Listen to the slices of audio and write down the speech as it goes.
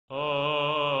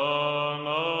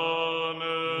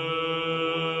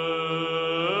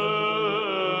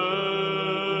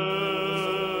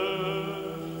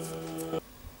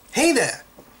Hey there!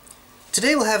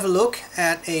 Today we'll have a look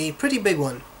at a pretty big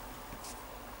one.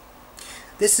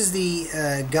 This is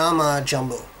the Gama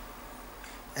Jumbo,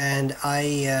 and I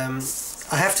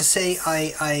have to say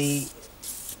I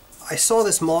saw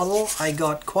this model. I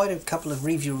got quite a couple of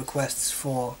review requests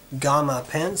for Gama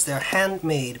pens. They're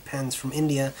handmade pens from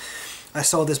India. I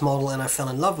saw this model and I fell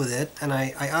in love with it, and I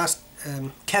asked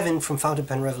Kevin from Fountain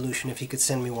Pen Revolution if he could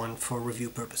send me one for review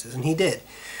purposes, and he did.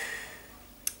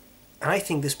 And I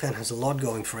think this pen has a lot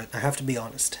going for it, I have to be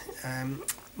honest.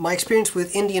 My experience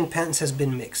with Indian pens has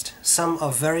been mixed. Some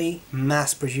are very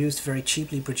mass-produced, very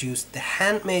cheaply produced. The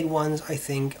handmade ones, I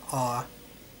think, are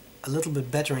a little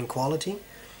bit better in quality,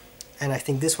 and I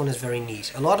think this one is very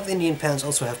neat. A lot of Indian pens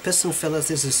also have piston fillers.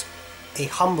 This is a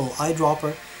humble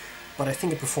eyedropper, but I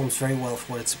think it performs very well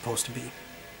for what it's supposed to be.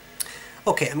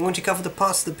 Okay, I'm going to cover the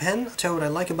parts of the pen. I'll tell you what I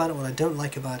like about it, what I don't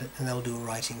like about it, and then I'll do a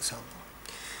writing sample.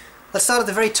 Let's start at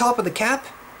the very top of the cap.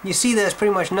 You see there's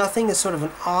pretty much nothing. It's sort of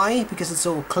an eye because it's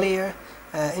all clear,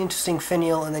 interesting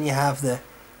finial, and then you have the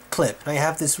clip. Now you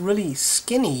have this really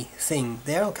skinny thing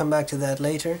there. I'll come back to that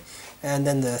later. And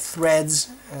then the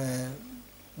threads, I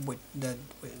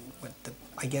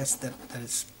guess that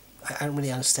is, I don't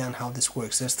really understand how this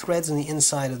works. There's threads on the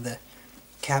inside of the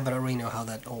cap, but I don't really know how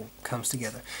that all comes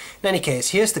together. In any case,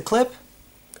 here's the clip.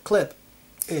 The clip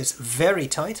is very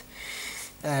tight.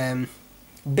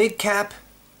 Big cap,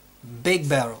 big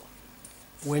barrel.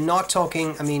 We're not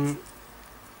talking, I mean,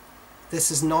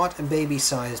 this is not a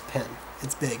baby-sized pen.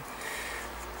 It's big.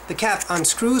 The cap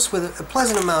unscrews with a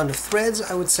pleasant amount of threads,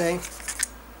 I would say,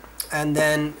 and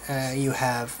then you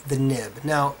have the nib.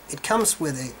 Now, it comes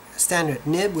with a standard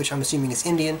nib, which I'm assuming is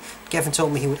Indian. Kevin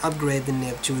told me he would upgrade the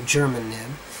nib to a German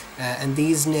nib. And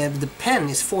these nibs, the pen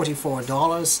is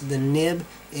 $44, the nib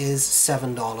is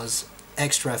 $7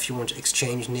 extra if you want to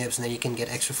exchange nibs, and then you can get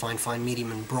extra fine,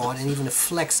 medium, and broad, and even a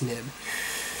flex nib.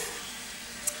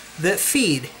 The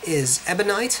feed is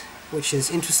ebonite, which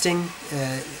is interesting,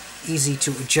 easy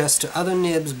to adjust to other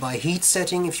nibs by heat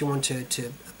setting if you want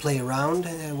to play around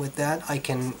with that. I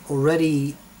can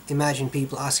already imagine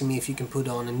people asking me if you can put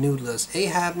on a Noodler's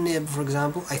Ahab nib, for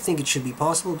example. I think it should be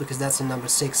possible because that's a number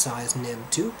 6 size nib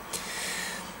too.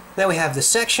 Then we have the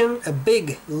section, a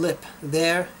big lip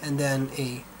there, and then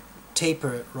a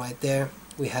taper right there.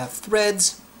 We have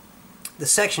threads. The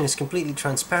section is completely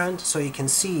transparent, so you can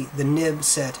see the nib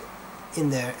set in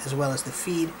there as well as the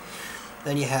feed.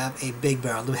 Then you have a big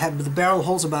barrel. The barrel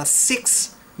holds about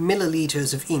 6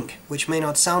 milliliters of ink, which may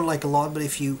not sound like a lot, but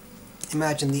if you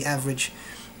imagine the average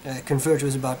converter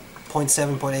is about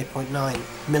 0.7, 0.8, 0.9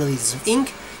 milliliters of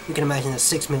ink, you can imagine that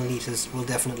 6 milliliters will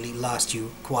definitely last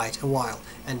you quite a while.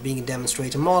 And being a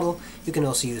demonstrator model, you can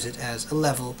also use it as a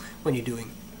level when you're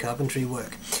doing carpentry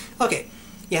work. Okay,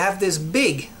 you have this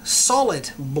big solid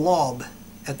blob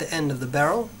at the end of the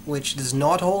barrel, which does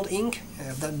not hold ink.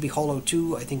 That would be hollow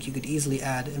too. I think you could easily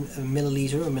add a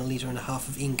milliliter and a half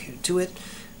of ink to it.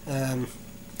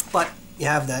 But you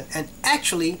have that, and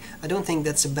actually I don't think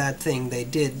that's a bad thing they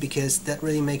did, because that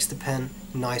really makes the pen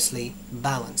nicely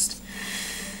balanced.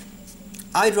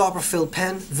 Eyedropper fill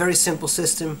pen, very simple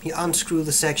system. You unscrew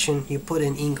the section, you put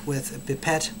in ink with a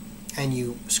pipette, and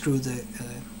you screw the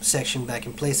section back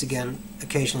in place again,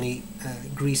 occasionally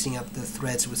greasing up the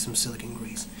threads with some silicone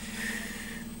grease.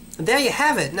 And there you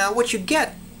have it. Now what you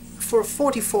get for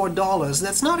 $44,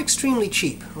 that's not extremely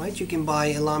cheap, right? You can buy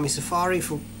a Lamy Safari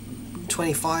for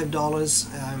 $25,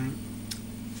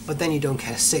 but then you don't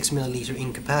get a 6 milliliter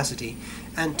ink capacity.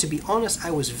 And to be honest,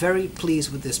 I was very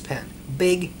pleased with this pen.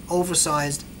 Big,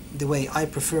 oversized, the way I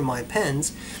prefer my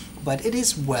pens, but it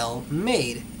is well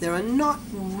made. There are not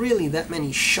really that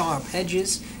many sharp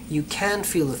edges. You can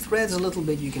feel the threads a little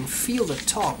bit, you can feel the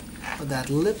top of that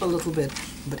lip a little bit,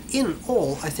 but in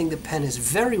all, I think the pen is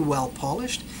very well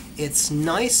polished. It's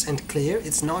nice and clear,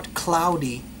 it's not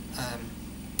cloudy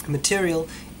material,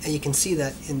 and you can see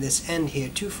that in this end here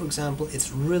too, for example.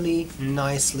 It's really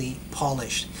nicely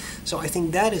polished. So I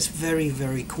think that is very,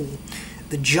 very cool.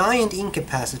 The giant ink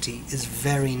capacity is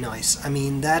very nice. I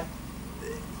mean, that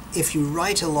if you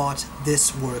write a lot,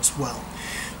 this works well.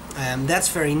 That's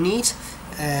very neat.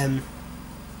 I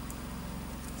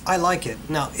like it.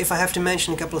 Now, if I have to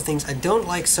mention a couple of things I don't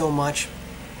like so much,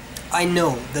 I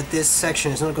know that this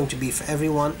section is not going to be for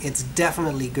everyone. It's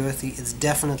definitely girthy, it's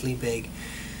definitely big.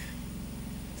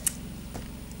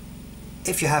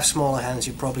 If you have smaller hands,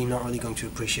 you're probably not really going to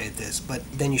appreciate this, but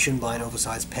then you shouldn't buy an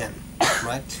oversized pen,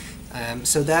 right?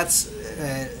 So that's,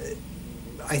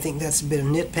 I think that's a bit of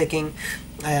nitpicking.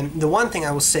 The one thing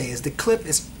I will say is the clip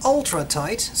is ultra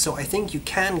tight, so I think you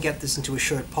can get this into a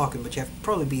shirt pocket, but you have to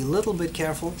probably be a little bit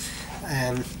careful.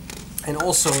 And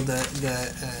also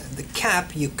the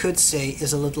cap, you could say,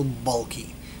 is a little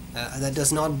bulky. That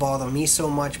does not bother me so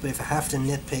much, but if I have to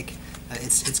nitpick,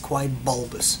 it's quite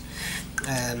bulbous.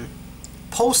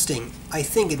 Posting, I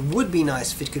think it would be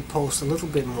nice if it could post a little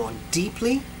bit more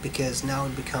deeply, because now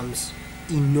it becomes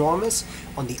enormous.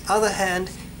 On the other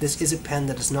hand, this is a pen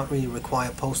that does not really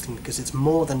require posting because it's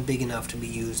more than big enough to be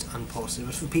used unposted.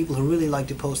 But for people who really like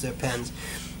to post their pens,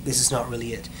 this is not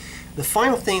really it. The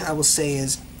final thing I will say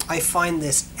is I find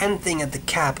this end thing at the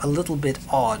cap a little bit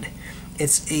odd.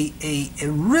 It's a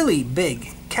really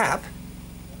big cap,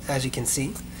 as you can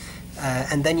see,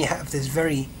 and then you have this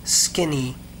very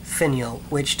skinny finial,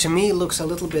 which to me looks a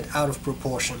little bit out of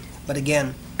proportion. But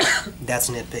again, that's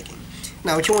nitpicking.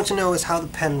 Now what you want to know is how the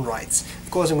pen writes.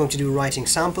 Of course I'm going to do a writing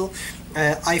sample.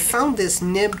 I found this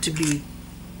nib to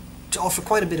offer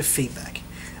quite a bit of feedback.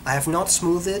 I have not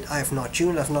smoothed it, I have not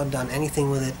tuned it, I have not done anything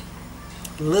with it.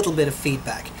 A little bit of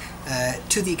feedback.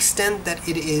 To the extent that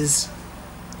it is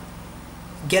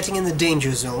getting in the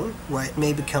danger zone where it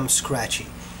may become scratchy.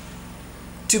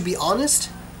 To be honest,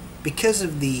 because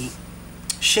of the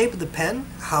shape of the pen,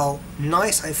 how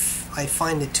nice I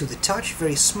find it to the touch,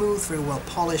 very smooth, very well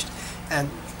polished, and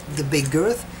the big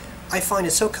girth, I find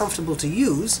it so comfortable to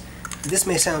use. This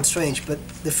may sound strange, but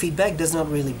the feedback does not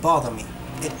really bother me.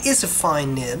 It is a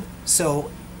fine nib,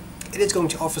 so it is going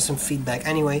to offer some feedback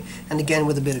anyway, and again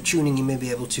with a bit of tuning you may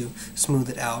be able to smooth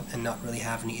it out and not really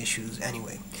have any issues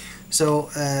anyway. So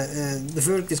the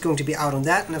verdict is going to be out on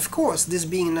that, and of course this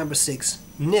being a number 6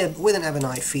 nib with an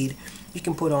ebonite feed, you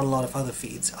can put on a lot of other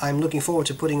feeds. I'm looking forward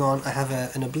to putting on, I have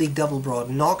an oblique double broad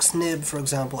Knox nib for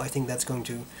example. I think that's going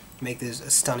to make this a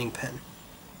stunning pen.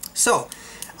 So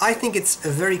I think it's a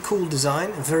very cool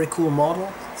design, a very cool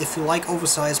model. If you like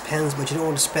oversized pens but you don't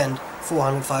want to spend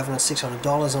 $400, $500,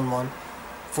 $600 on one,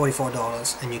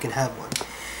 $44 and you can have one.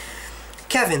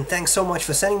 Kevin, thanks so much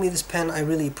for sending me this pen. I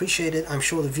really appreciate it. I'm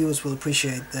sure the viewers will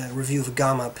appreciate the review of a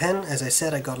Gama pen. As I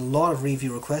said, I got a lot of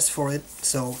review requests for it,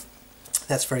 so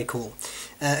that's very cool.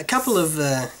 A couple of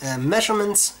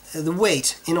measurements. The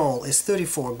weight in all is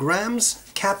 34 grams.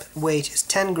 Cap weight is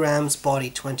 10 grams, body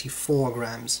 24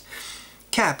 grams.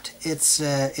 Capped, it's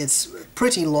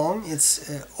pretty long.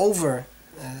 It's over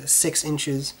 6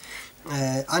 inches.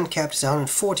 Uncapped is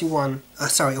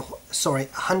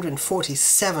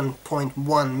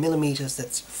 147.1 millimeters.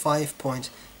 That's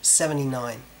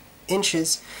 5.79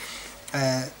 inches.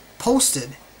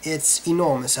 Posted, it's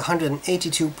enormous,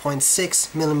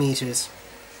 182.6 millimeters.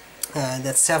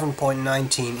 That's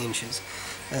 7.19 inches.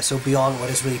 So beyond what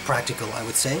is really practical, I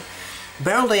would say.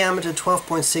 Barrel diameter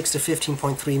 12.6 to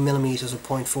 15.3 millimeters, or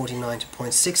 0.49 to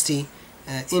 0.60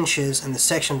 inches, and the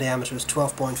section diameter is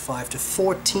 12.5 to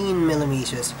 14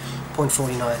 millimeters,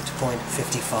 0.49 to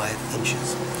 0.55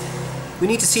 inches. We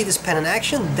need to see this pen in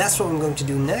action. That's what I'm going to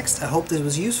do next. I hope this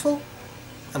was useful,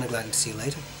 and I'm glad to see you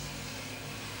later.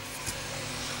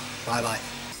 Bye bye.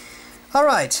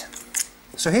 Alright,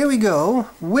 so here we go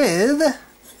with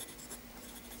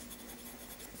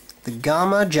the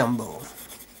Gama Jumbo.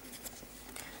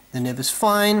 The nib is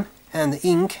fine, and the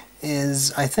ink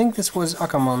is, I think this was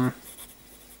Ackerman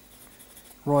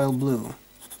Royal Blue.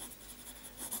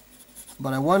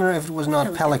 But I wonder if it was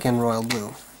not Pelican Royal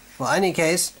Blue. Well, in any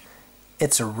case,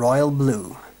 it's a Royal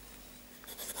Blue.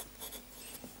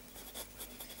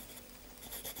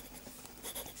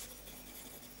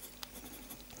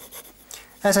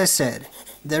 As I said,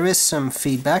 there is some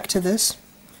feedback to this,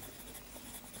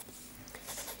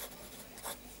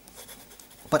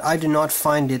 but I do not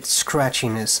find it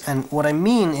scratchiness. And what I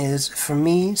mean is, for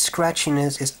me,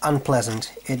 scratchiness is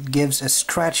unpleasant. It gives a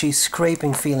scratchy,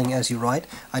 scraping feeling as you write.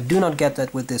 I do not get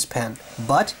that with this pen,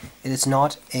 but it is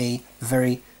not a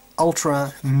very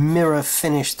ultra mirror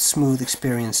finished smooth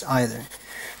experience either.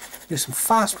 Do some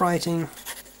fast writing.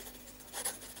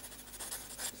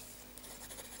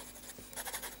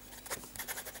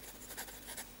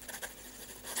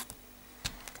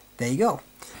 There you go.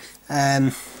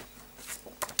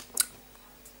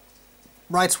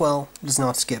 Writes well, does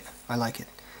not skip. I like it.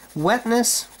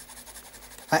 Wetness.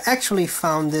 I actually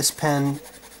found this pen,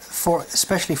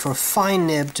 especially for a fine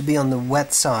nib, to be on the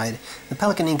wet side. The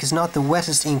Pelican ink is not the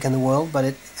wettest ink in the world,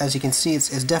 but as you can see,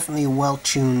 it's definitely a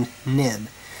well-tuned nib.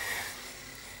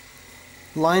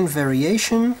 Line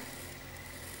variation.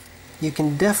 You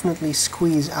can definitely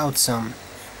squeeze out some.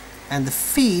 And the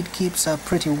feed keeps up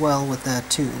pretty well with that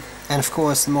too. And of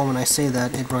course, the moment I say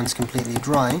that, it runs completely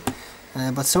dry.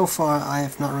 But so far, I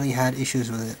have not really had issues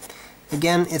with it.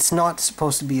 Again, it's not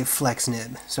supposed to be a flex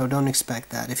nib, so don't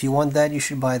expect that. If you want that, you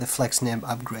should buy the flex nib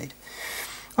upgrade.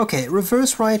 Okay,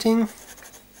 reverse writing.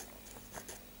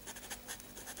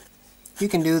 you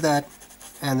can do that,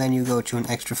 and then you go to an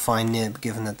extra fine nib,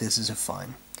 given that this is a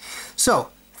fine. So,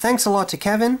 thanks a lot to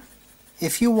Kevin.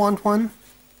 If you want one,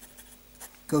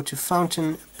 go to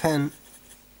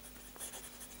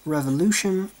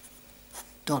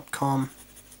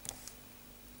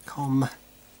fountainpenrevolution.com,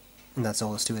 and that's all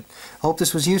there is to it. I hope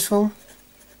this was useful,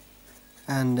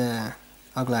 and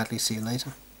I'll gladly see you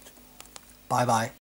later. Bye bye.